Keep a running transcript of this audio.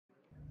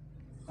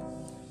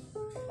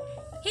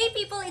Hey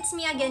people, it's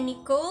me again,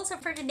 Nicole. So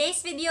for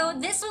today's video,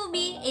 this will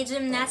be a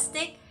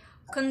gymnastic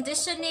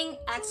conditioning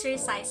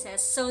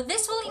exercises. So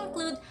this will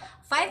include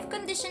 5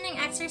 conditioning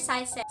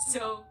exercises.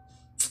 So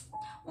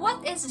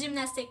what is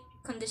gymnastic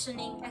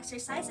conditioning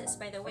exercises,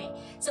 by the way?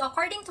 So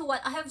according to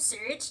what I have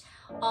searched,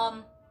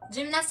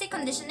 gymnastic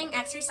conditioning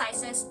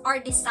exercises are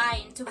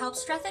designed to help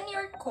strengthen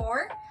your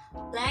core,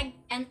 leg,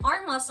 and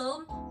arm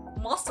muscle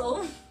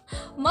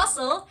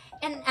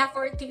in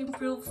effort to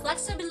improve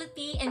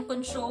flexibility and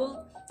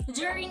control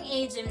during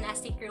a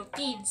gymnastic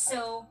routine.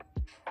 So,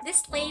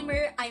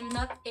 disclaimer, I'm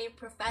not a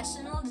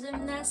professional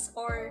gymnast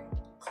or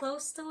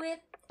close to it.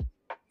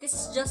 This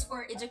is just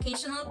for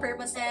educational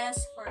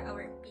purposes for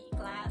our PE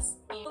class.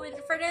 And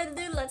without further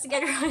ado, let's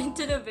get right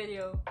into the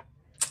video.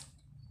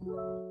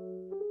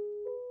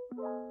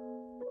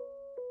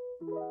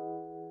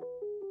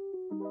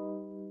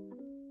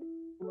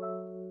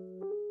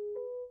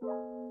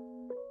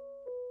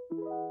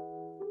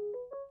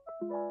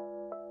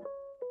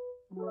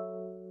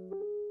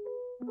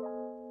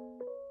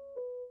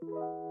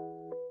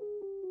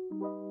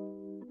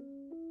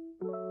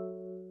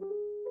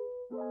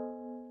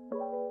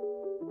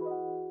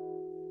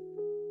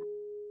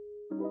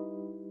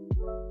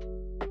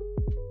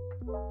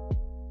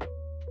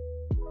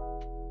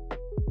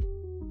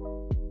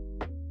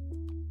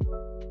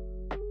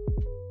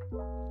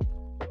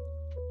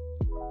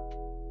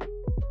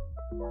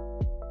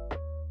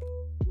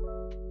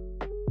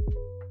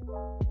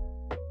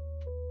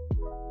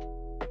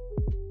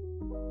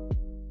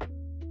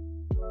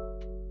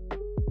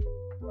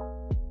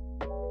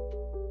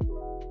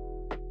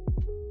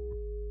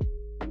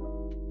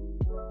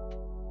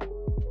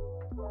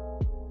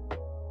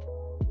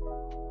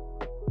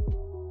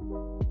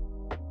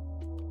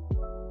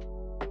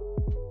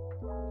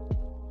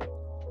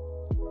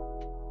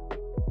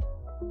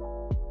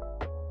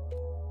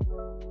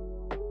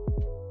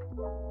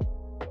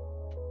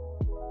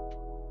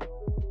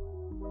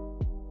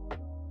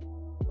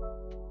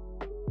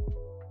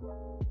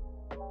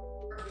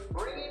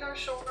 Bringing our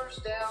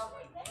shoulders down,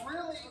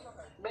 really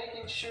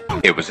making sure.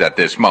 It was at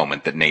this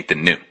moment that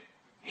Nathan knew.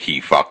 He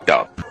fucked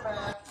up.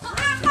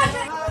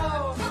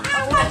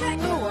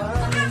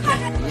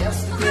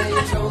 Yesterday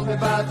you told me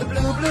about the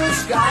blue, blue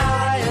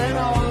sky, and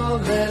all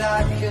that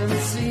I can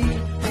see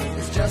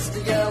is just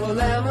a yellow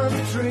lemon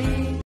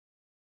tree.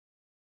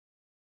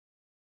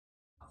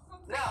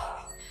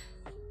 Now,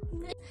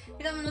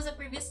 Kita mo sa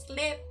previous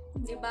clip,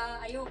 di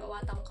ba? Ayo,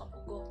 gawatang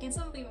kabugo.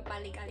 Kinsa mo yung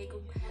mapalig-alig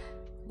og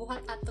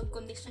buhat atog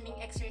conditioning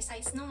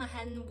exercise no nga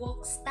hand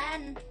walk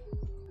stand.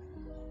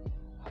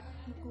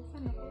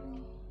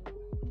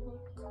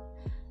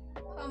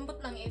 Ambot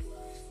lang if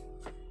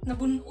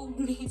nabunog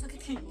ni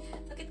sakit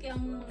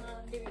kayang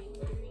diri.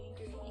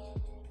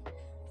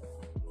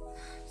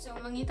 So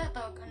mangita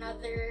tawag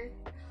another,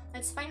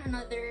 let's find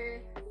another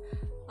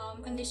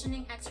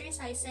conditioning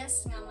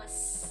exercises nga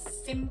mas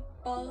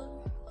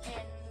simple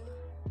and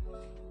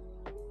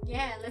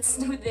yeah, let's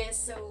do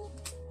this. So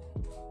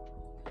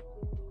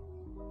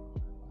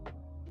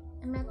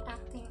I'm not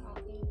acting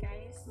okay,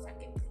 guys.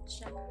 Sakit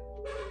siya.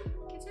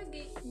 Kasi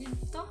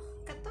dito,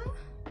 kata.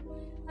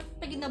 At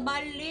pag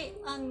nabali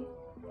ang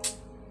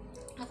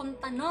akong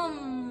tanom,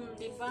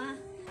 di ba?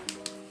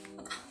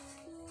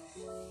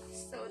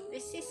 So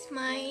this is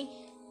my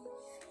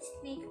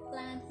snake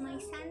plant, my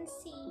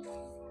Sansi.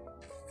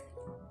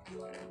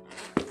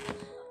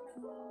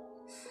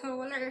 So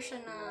wala siya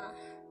na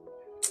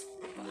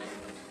bali.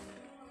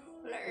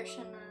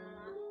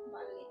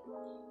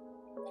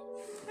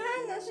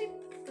 Nasi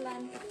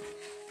plant.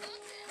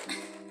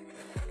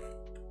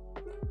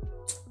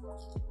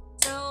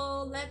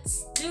 So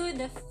let's do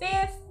the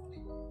 5th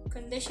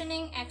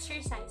conditioning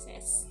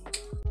exercises.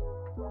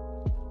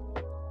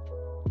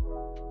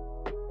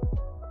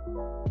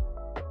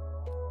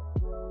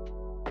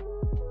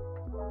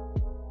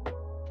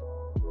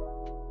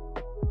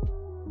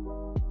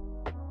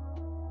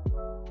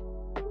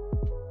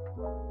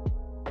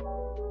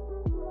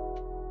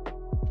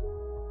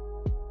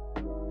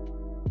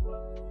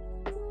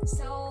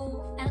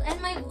 So I'll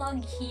end my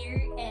vlog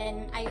here,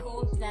 and I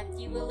hope that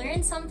you will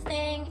learn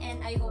something,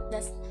 and I hope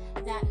that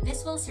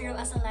this will serve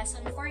as a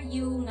lesson for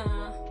you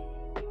nga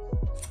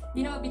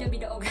di na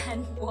mabida-bida og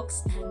hand walk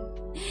stand.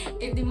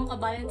 If di mo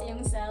ka-balance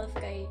yung self,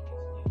 kay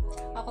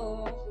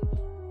ako,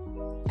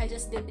 I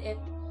just did it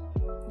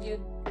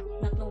good,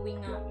 not knowing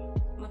nga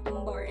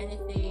matumba or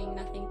anything,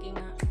 not thinking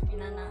nga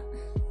inana.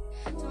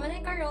 So wala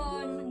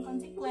karon ang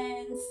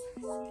consequence.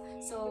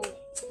 So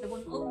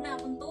nabunog na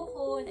akong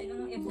tuhod. I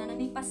don't know if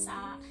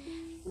nananipasa,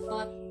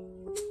 but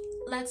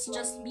let's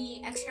just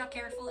be extra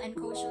careful and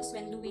cautious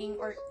when doing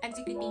or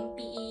executing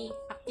PE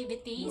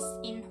activities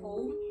in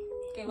home.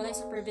 Kaya wala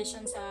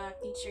supervision sa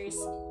teachers,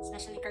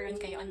 especially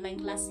karon kayo online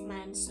class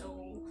man. So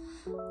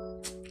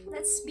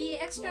let's be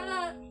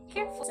extra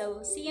careful.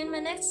 So see you in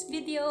my next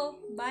video.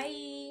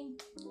 Bye!